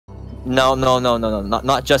No, no, no, no, no,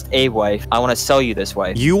 not just a wife. I want to sell you this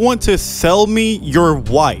wife. You want to sell me your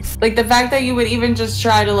wife? Like, the fact that you would even just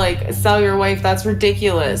try to, like, sell your wife, that's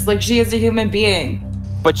ridiculous. Like, she is a human being.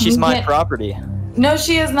 But she's my property. No,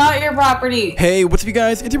 she is not your property. Hey, what's up you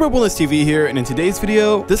guys? It's your boy BonelessTV here, and in today's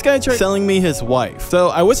video, this guy tried selling me his wife. So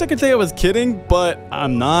I wish I could say I was kidding, but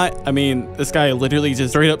I'm not. I mean, this guy literally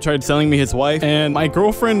just straight up tried selling me his wife, and my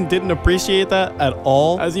girlfriend didn't appreciate that at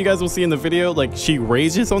all. As you guys will see in the video, like, she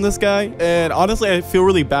rages on this guy, and honestly, I feel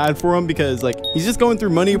really bad for him because, like, he's just going through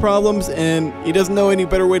money problems, and he doesn't know any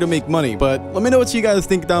better way to make money. But let me know what you guys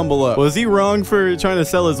think down below. Was he wrong for trying to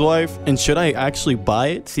sell his wife? And should I actually buy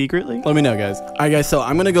it secretly? Let me know, guys. All right, guys, so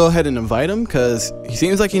I'm gonna go ahead and invite him because he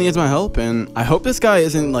seems like he needs my help, and I hope this guy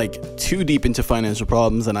isn't like too deep into financial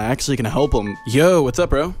problems and I actually can help him. Yo, what's up,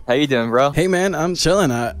 bro? How you doing, bro? Hey, man, I'm chilling.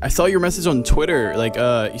 I saw your message on Twitter. Like,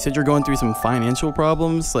 you said you're going through some financial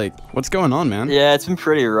problems. Like, what's going on, man? Yeah, it's been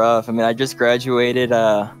pretty rough. I mean, I just graduated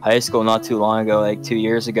high school not too long ago, like 2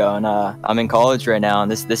 years ago, and I'm in college right now, and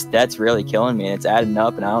this debt's really killing me. It's adding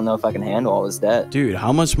up, and I don't know if I can handle all this debt. Dude,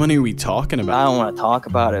 how much money are we talking about? I don't want to talk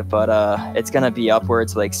about it, but it's gonna be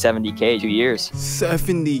upwards like 70K 2 years.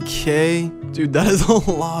 70K? Dude, that is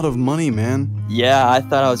a lot of money, man. Yeah, I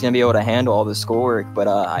thought I was gonna be able to handle all the schoolwork, but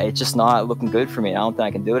it's just not looking good for me. I don't think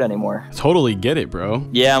I can do it anymore. Totally get it, bro.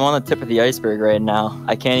 Yeah, I'm on the tip of the iceberg right now.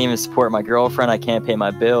 I can't even support my girlfriend. I can't pay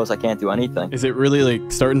my bills. I can't do anything. Is it really like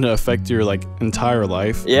starting to affect your like entire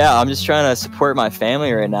life? Yeah, I'm just trying to support my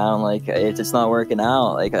family right now, and like it's not working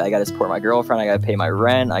out. Like, I gotta support my girlfriend. I gotta pay my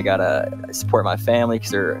rent. I gotta support my family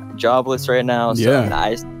because they're jobless right now. So,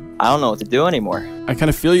 yeah. I don't know what to do anymore. I kind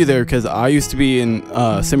of feel you there because I used to be in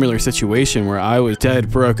a similar situation where I was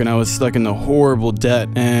dead broke and I was stuck in a horrible debt.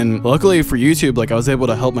 And luckily for YouTube, like, I was able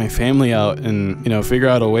to help my family out and, you know, figure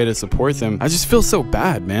out a way to support them. I just feel so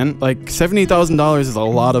bad, man. Like, $70,000 is a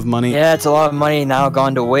lot of money. Yeah, it's a lot of money now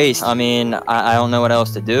gone to waste. I mean, I don't know what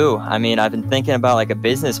else to do. I mean, I've been thinking about like a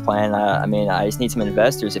business plan. I mean, I just need some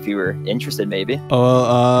investors if you were interested, maybe.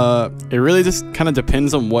 It really just kind of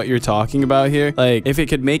depends on what you're talking about here. Like, if it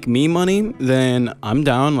could make me money, then I'm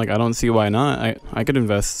down. Like, I don't see why not. I could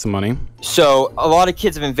invest some money. So a lot of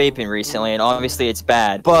kids have been vaping recently, and obviously it's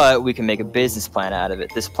bad, but we can make a business plan out of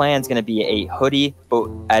it. This plan's going to be a hoodie, but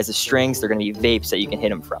as the strings, they're going to be vapes that you can hit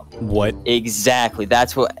them from. What? Exactly.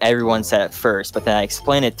 That's what everyone said at first, but then I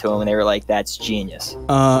explained it to them, and they were like, "That's genius."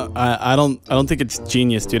 I don't think it's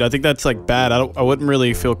genius, dude. I think that's like bad. I wouldn't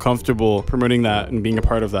really feel comfortable promoting that and being a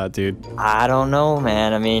part of that, dude. I don't know,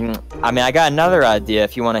 man. I mean, I got another idea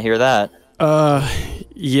if you want to hear that.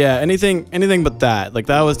 Yeah, anything but that. Like,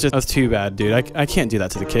 that's too bad, dude. I can't do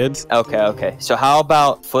that to the kids. Okay. So how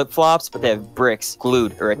about flip-flops, but they have bricks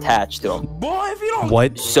glued or attached to them? Boy, if you don't...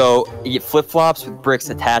 What? So you get flip-flops with bricks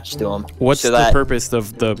attached to them. What's the purpose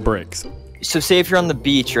of the bricks? So say if you're on the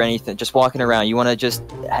beach or anything, just walking around, you want to just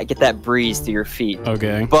get that breeze to your feet.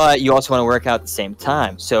 Okay. But you also want to work out at the same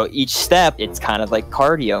time. So each step, it's kind of like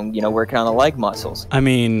cardio, you know, working on the leg muscles. I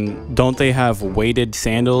mean, don't they have weighted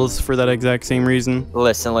sandals for that exact same reason?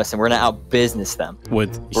 Listen, we're going to out-business them.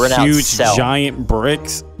 With huge, giant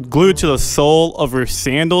bricks glued to the sole of your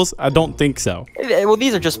sandals? I don't think so. Well,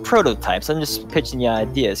 these are just prototypes. I'm just pitching you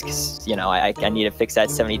ideas because, you know, I need to fix that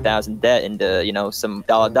 70,000 debt into, you know, some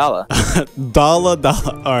dollar. Dollar.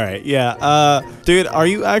 All right, yeah. Dude, are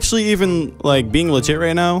you actually even like being legit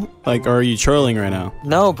right now? Like, or are you trolling right now?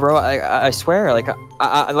 No, bro. I swear. Like,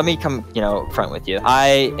 let me come, you know, front with you.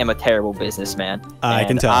 I am a terrible businessman. I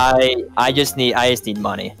can tell. I just need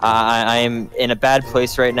money. I am in a bad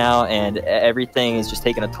place right now, and everything is just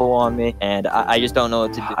taking a toll on me, and I just don't know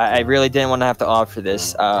what to do. I really didn't want to have to offer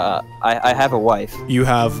this. I have a wife. You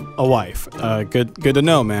have a wife. Good to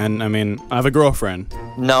know, man. I mean, I have a girlfriend.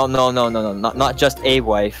 No, not just a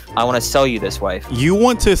wife. I want to sell you this wife. You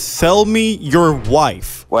want to sell me your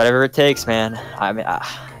wife? Whatever it takes, man. I mean,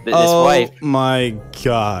 this wife. Oh my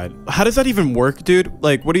god. How does that even work, dude?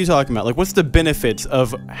 Like, what are you talking about? Like, what's the benefits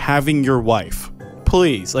of having your wife?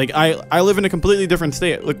 Please, like, I live in a completely different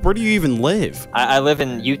state. Like, where do you even live? I live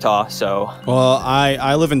in Utah, so. Well,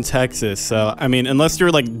 I live in Texas, so I mean, unless you're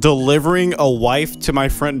like delivering a wife to my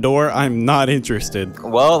front door, I'm not interested.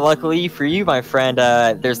 Well, luckily for you, my friend,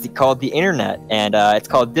 there's called the internet, and it's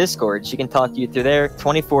called Discord. She can talk to you through there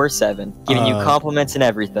 24/7, giving you compliments and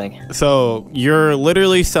everything. So you're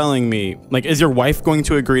literally selling me. Like, is your wife going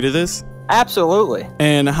to agree to this? Absolutely.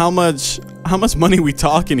 And how much money we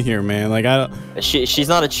talking here, man? Like, I don't... She's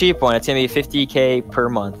not a cheap one. It's gonna be $50K per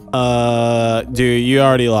month. Dude, you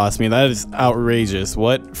already lost me. That is outrageous.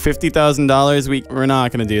 What? $50,000? We're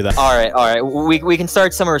not gonna do that. All right. We can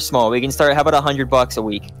start somewhere small. We can start. How about $100 a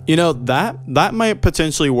week? You know, that might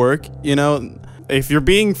potentially work. You know, if you're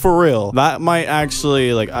being for real, that might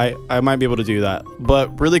actually, like, I might be able to do that.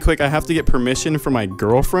 But really quick, I have to get permission from my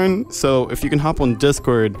girlfriend. So if you can hop on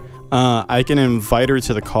Discord, I can invite her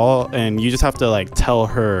to the call, and you just have to, like, tell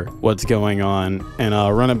her what's going on, and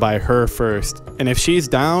run it by her first. And if she's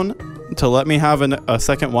down to let me have a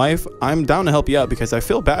second wife, I'm down to help you out, because I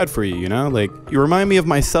feel bad for you, you know? Like, you remind me of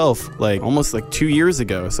myself, like, almost like 2 years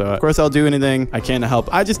ago. So of course I'll do anything I can to help.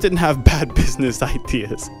 I just didn't have bad business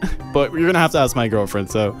ideas. But you're gonna have to ask my girlfriend.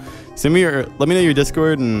 So let me know your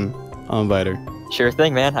Discord, and I'll invite her. Sure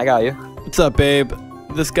thing, man. I got you. What's up, babe?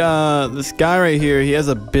 This guy right here, he has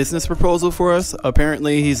a business proposal for us.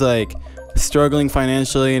 Apparently he's like struggling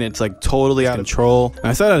financially, and it's like totally out of control. And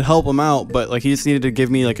I said I'd help him out, but like, he just needed to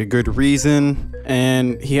give me like a good reason.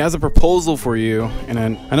 And he has a proposal for you, and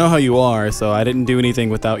I know how you are, so I didn't do anything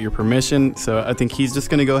without your permission. So I think he's just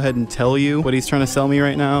gonna go ahead and tell you what he's trying to sell me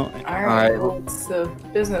right now. All right. Well, it's a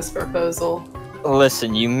business proposal.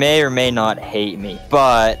 Listen, you may or may not hate me,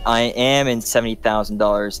 but I am in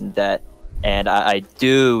 $70,000 in debt, and I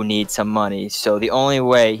do need some money. So the only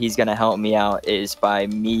way he's gonna help me out is by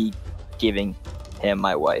me giving him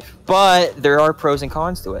my wife. But there are pros and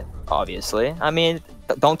cons to it, obviously. I mean,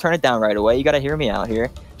 don't turn it down right away. You gotta hear me out here.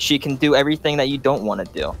 She can do everything that you don't want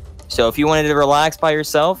to do. So if you wanted to relax by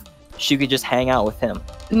yourself, she could just hang out with him.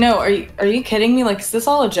 No, are you kidding me? Like, is this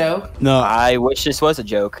all a joke? No, I wish this was a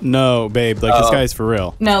joke. No, babe, like, this guy's for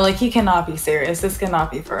real. No, like, he cannot be serious. This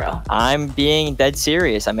cannot be for real. I'm being dead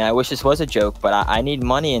serious. I mean, I wish this was a joke, but I need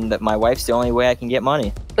money, and my wife's the only way I can get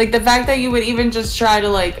money. Like, the fact that you would even just try to,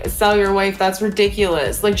 like, sell your wife, that's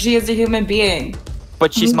ridiculous. Like, she is a human being.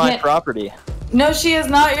 But she's my property. No, she is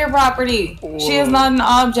not your property. Whoa. She is not an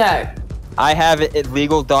object. I have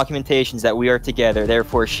legal documentations that we are together,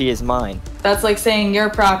 therefore she is mine. That's like saying your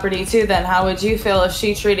property too, then. How would you feel if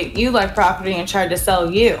she treated you like property and tried to sell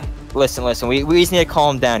you? Listen, we just need to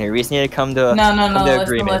calm down here. We just need to come to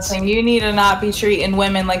listen. You need to not be treating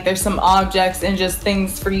women like there's some objects and just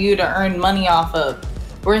things for you to earn money off of.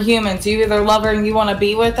 We're humans. You either love her and you want to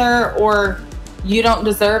be with her, or you don't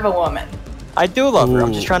deserve a woman. I do love her.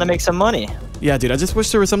 I'm just trying to make some money. Yeah, dude, I just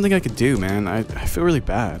wish there was something I could do, man. I feel really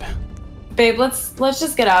bad. Babe, let's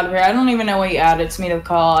just get out of here. I don't even know why you added to me to the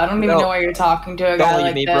call. I don't even know why you're talking to a guy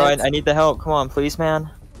like this. Bro. I need the help. Come on, please, man.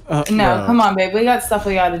 No, come on, babe. We got stuff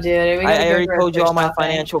we gotta do. I already told you all my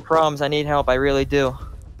financial problems. I need help. I really do.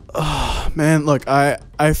 Oh, man, look, I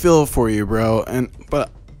feel for you, bro. But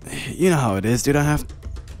you know how it is, dude. I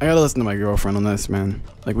gotta listen to my girlfriend on this, man.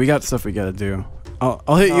 Like, we got stuff we gotta do.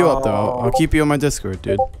 I'll hit you up, though. I'll keep you on my Discord,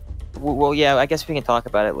 dude. Well, yeah, I guess we can talk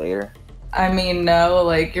about it later. I mean, no,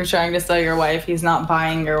 like, you're trying to sell your wife. He's not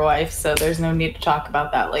buying your wife, so there's no need to talk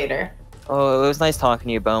about that later. Oh, it was nice talking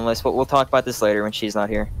to you, Boneless. We'll talk about this later when she's not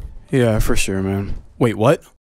here. Yeah, for sure, man. Wait, what?